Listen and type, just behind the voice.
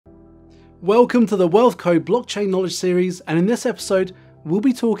Welcome to the WealthKode Blockchain Knowledge Series, and in this episode we'll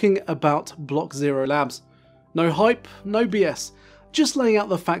be talking about Blockzero Labs. No hype, no BS, just laying out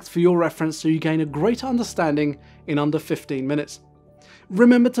the facts for your reference so you gain a greater understanding in under 15 minutes.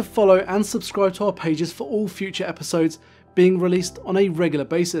 Remember to follow and subscribe to our pages for all future episodes being released on a regular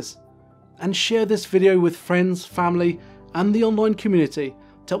basis. And share this video with friends, family and the online community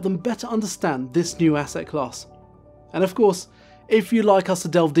to help them better understand this new asset class. And of course, if you'd like us to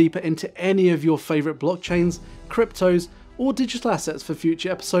delve deeper into any of your favourite blockchains, cryptos or digital assets for future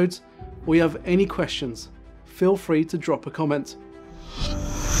episodes, or you have any questions, feel free to drop a comment.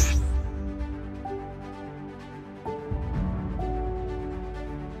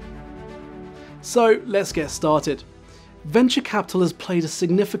 So let's get started. Venture capital has played a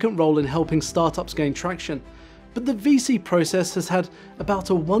significant role in helping startups gain traction, but the VC process has had about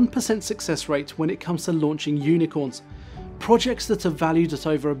a 1% success rate when it comes to launching unicorns, projects that are valued at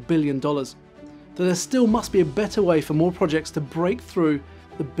over $1 billion. Though there still must be a better way for more projects to break through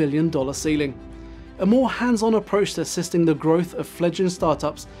the $1 billion ceiling. A more hands-on approach to assisting the growth of fledgling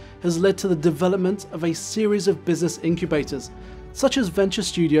startups has led to the development of a series of business incubators, such as venture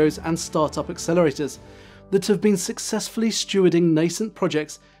studios and startup accelerators, that have been successfully stewarding nascent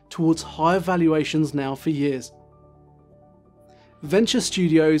projects towards higher valuations now for years. Venture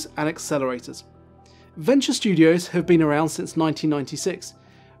studios and accelerators. Venture studios have been around since 1996,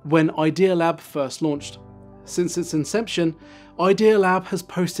 when Idea Lab first launched. Since its inception, Idea Lab has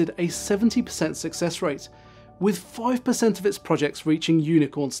posted a 70% success rate, with 5% of its projects reaching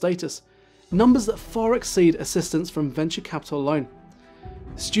unicorn status, numbers that far exceed assistance from venture capital alone.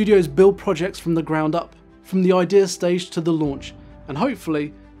 Studios build projects from the ground up, from the idea stage to the launch, and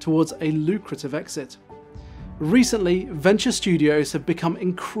hopefully towards a lucrative exit. Recently, venture studios have become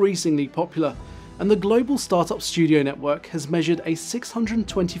increasingly popular, and the global startup studio network has measured a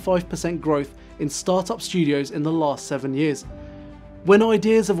 625% growth in startup studios in the last 7 years. When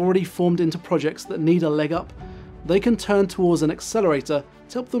ideas have already formed into projects that need a leg up, they can turn towards an accelerator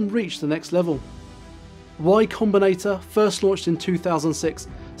to help them reach the next level. Y Combinator, first launched in 2006,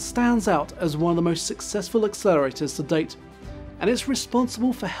 stands out as one of the most successful accelerators to date, and it's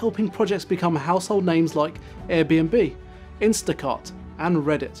responsible for helping projects become household names like Airbnb, Instacart and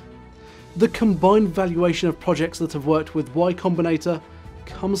Reddit. The combined valuation of projects that have worked with Y Combinator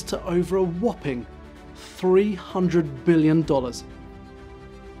comes to over a whopping $300 billion.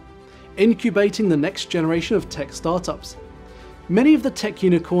 Incubating the next generation of tech startups. Many of the tech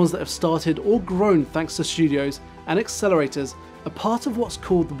unicorns that have started or grown thanks to studios and accelerators are part of what's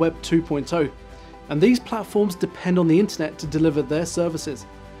called Web 2.0, and these platforms depend on the internet to deliver their services.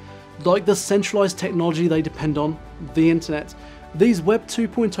 Like the centralized technology they depend on, the internet, these Web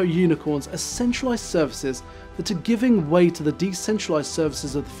 2.0 unicorns are centralized services that are giving way to the decentralized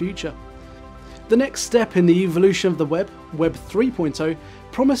services of the future. The next step in the evolution of the web, Web 3.0,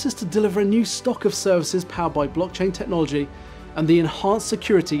 promises to deliver a new stock of services powered by blockchain technology and the enhanced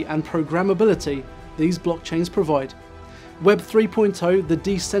security and programmability these blockchains provide. Web 3.0, the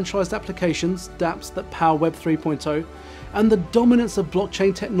decentralized applications, dApps, that power Web 3.0, and the dominance of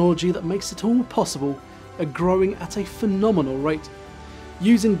blockchain technology that makes it all possible are growing at a phenomenal rate.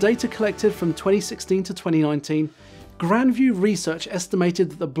 Using data collected from 2016 to 2019, Grandview Research estimated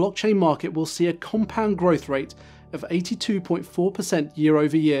that the blockchain market will see a compound growth rate of 82.4% year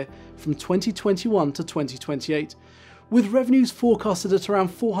over year from 2021 to 2028, with revenues forecasted at around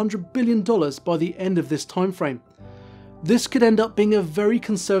 $400 billion by the end of this timeframe. This could end up being a very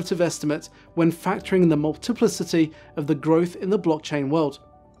conservative estimate when factoring in the multiplicity of the growth in the blockchain world.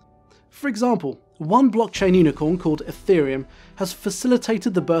 For example, one blockchain unicorn called Ethereum has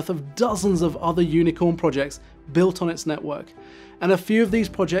facilitated the birth of dozens of other unicorn projects built on its network, and a few of these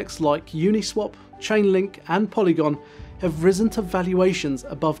projects like Uniswap, Chainlink and Polygon have risen to valuations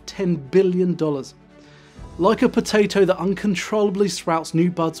above $10 billion. Like a potato that uncontrollably sprouts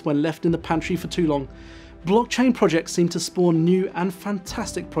new buds when left in the pantry for too long, blockchain projects seem to spawn new and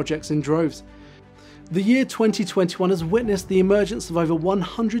fantastic projects in droves. The year 2021 has witnessed the emergence of over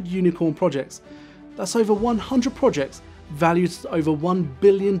 100 unicorn projects. That's over 100 projects valued at over $1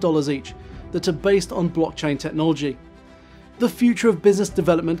 billion each that are based on blockchain technology. The future of business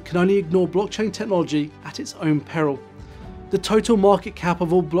development can only ignore blockchain technology at its own peril. The total market cap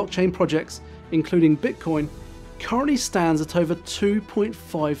of all blockchain projects, including Bitcoin, currently stands at over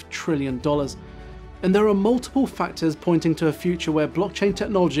 $2.5 trillion. And there are multiple factors pointing to a future where blockchain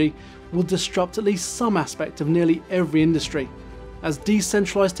technology will disrupt at least some aspect of nearly every industry, as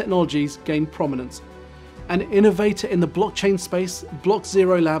decentralized technologies gain prominence. An innovator in the blockchain space,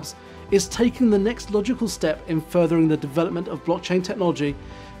 Blockzero Labs, is taking the next logical step in furthering the development of blockchain technology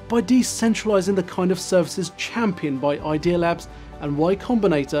by decentralizing the kind of services championed by Idea Labs and Y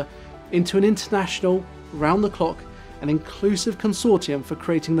Combinator into an international, round-the-clock and inclusive consortium for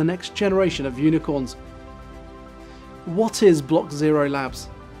creating the next generation of unicorns. What is BlockZero Labs?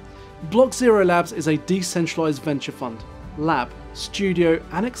 BlockZero Labs is a decentralized venture fund, lab, studio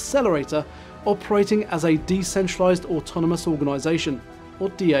and accelerator operating as a decentralized autonomous organization, or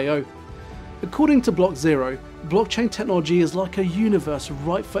DAO. According to BlockZero, blockchain technology is like a universe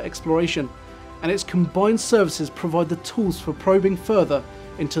ripe for exploration, and its combined services provide the tools for probing further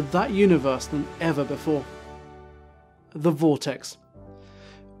into that universe than ever before. The Vortex.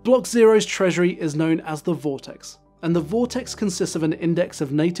 BlockZero's treasury is known as the Vortex, and the Vortex consists of an index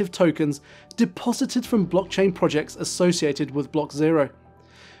of native tokens deposited from blockchain projects associated with BlockZero.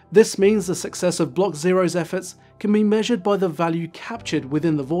 This means the success of BlockZero's efforts can be measured by the value captured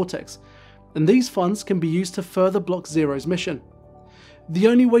within the Vortex, and these funds can be used to further BlockZero's mission. The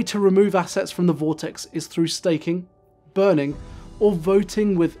only way to remove assets from the Vortex is through staking, burning, or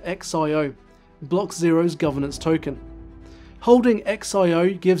voting with XIO, BlockZero's governance token. Holding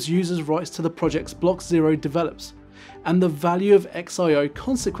XIO gives users rights to the projects BlockZero develops, and the value of XIO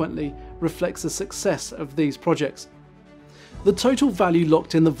consequently reflects the success of these projects. The total value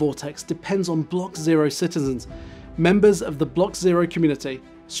locked in the Vortex depends on BlockZero citizens, members of the BlockZero community,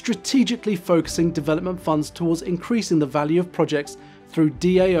 strategically focusing development funds towards increasing the value of projects through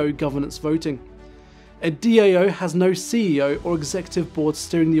DAO governance voting. A DAO has no CEO or executive board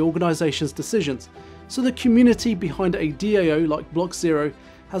steering the organization's decisions, so the community behind a DAO like BlockZero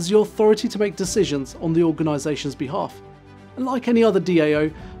has the authority to make decisions on the organization's behalf. And like any other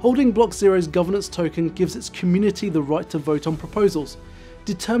DAO, holding BlockZero's governance token gives its community the right to vote on proposals,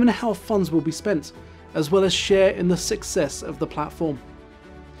 determine how funds will be spent, as well as share in the success of the platform.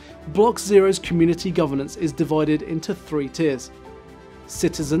 BlockZero's community governance is divided into 3 tiers: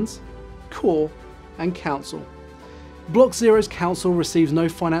 Citizens, Core, and Council. BlockZero's Council receives no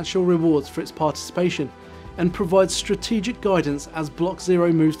financial rewards for its participation and provides strategic guidance as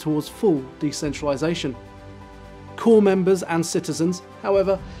BlockZero moves towards full decentralization. Core members and citizens,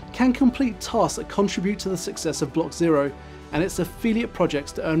 however, can complete tasks that contribute to the success of BlockZero and its affiliate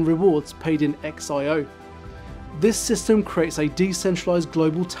projects to earn rewards paid in XIO. This system creates a decentralized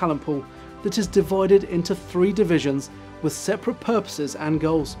global talent pool that is divided into 3 divisions with separate purposes and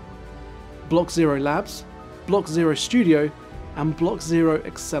goals: BlockZero Labs, BlockZero Studio, and BlockZero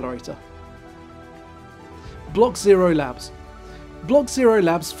Accelerator. BlockZero Labs. BlockZero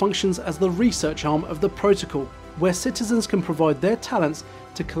Labs functions as the research arm of the protocol, where citizens can provide their talents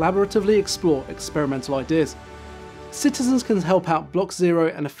to collaboratively explore experimental ideas. Citizens can help out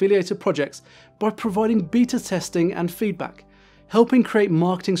BlockZero and affiliated projects by providing beta testing and feedback, helping create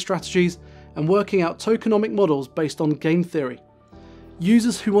marketing strategies, and working out tokenomic models based on game theory.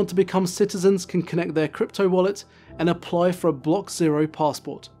 Users who want to become citizens can connect their crypto wallet and apply for a BlockZero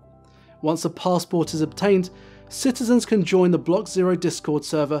passport. Once a passport is obtained, citizens can join the BlockZero Discord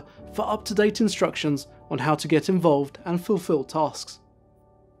server for up-to-date instructions on how to get involved and fulfill tasks.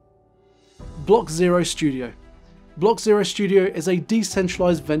 BlockZero Studio. BlockZero Studio is a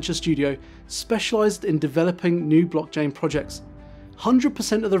decentralized venture studio specialized in developing new blockchain projects.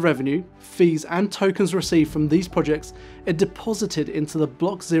 100% of the revenue, fees and tokens received from these projects are deposited into the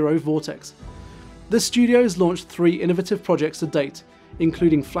BlockZero Vortex. The studio has launched 3 innovative projects to date,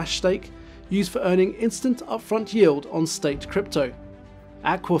 including Flash Stake, used for earning instant upfront yield on staked crypto;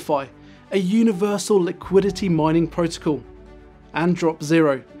 Aquify, a universal liquidity mining protocol; and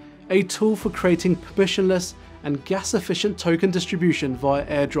DropZero, a tool for creating permissionless and gas-efficient token distribution via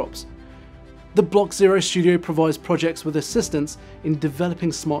airdrops. The BlockZero Studio provides projects with assistance in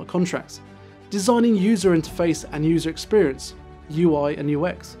developing smart contracts, designing user interface and user experience, UI and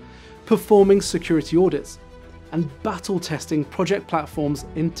UX, performing security audits, and battle testing project platforms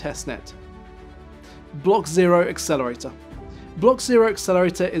in testnet. BlockZero Accelerator. BlockZero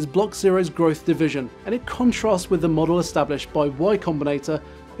Accelerator is BlockZero's growth division, and it contrasts with the model established by Y Combinator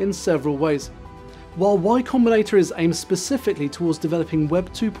in several ways. While Y Combinator is aimed specifically towards developing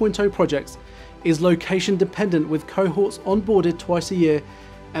Web 2.0 projects, it is location dependent with cohorts onboarded twice a year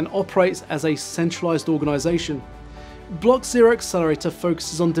and operates as a centralized organization. BlockZero Accelerator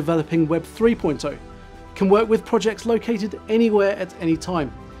focuses on developing Web 3.0, can work with projects located anywhere at any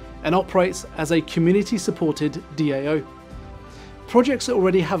time, and operates as a community-supported DAO. Projects that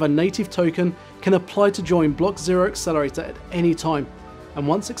already have a native token can apply to join BlockZero Accelerator at any time, and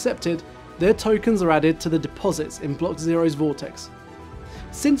once accepted, their tokens are added to the deposits in BlockZero's Vortex.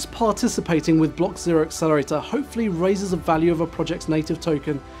 Since participating with BlockZero Accelerator hopefully raises the value of a project's native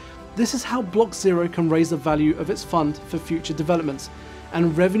token, this is how BlockZero can raise the value of its fund for future developments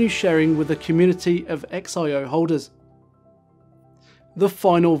and revenue sharing with a community of XIO holders. The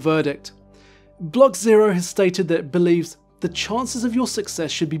final verdict. BlockZero has stated that it believes the chances of your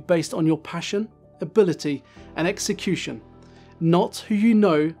success should be based on your passion, ability, and execution, not who you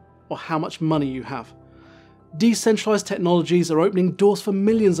know or how much money you have. Decentralized technologies are opening doors for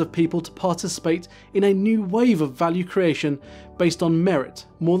millions of people to participate in a new wave of value creation based on merit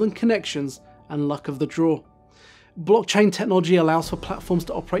more than connections and luck of the draw. Blockchain technology allows for platforms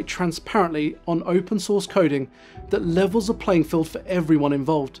to operate transparently on open source coding that levels the playing field for everyone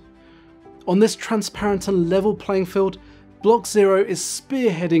involved. On this transparent and level playing field, BlockZero is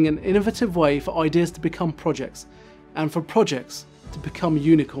spearheading an innovative way for ideas to become projects, and for projects to become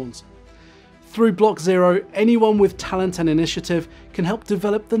unicorns. Through BlockZero, anyone with talent and initiative can help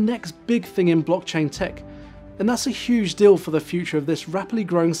develop the next big thing in blockchain tech, and that's a huge deal for the future of this rapidly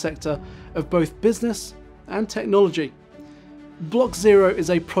growing sector of both business and technology. BlockZero is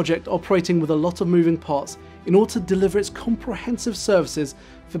a project operating with a lot of moving parts in order to deliver its comprehensive services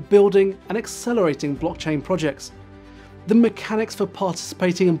for building and accelerating blockchain projects. The mechanics for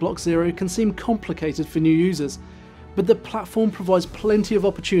participating in BlockZero can seem complicated for new users, but the platform provides plenty of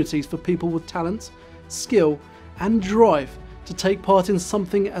opportunities for people with talent, skill, and drive to take part in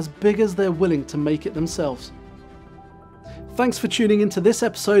something as big as they're willing to make it themselves. Thanks for tuning into this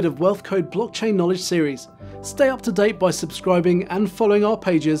episode of WealthKode Blockchain Knowledge Series. Stay up to date by subscribing and following our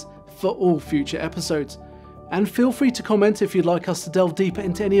pages for all future episodes. And feel free to comment if you'd like us to delve deeper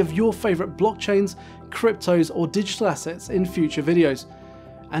into any of your favourite blockchains, cryptos, or digital assets in future videos.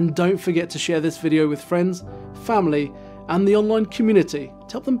 And don't forget to share this video with friends, family, and the online community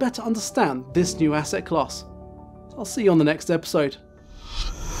to help them better understand this new asset class. I'll see you on the next episode.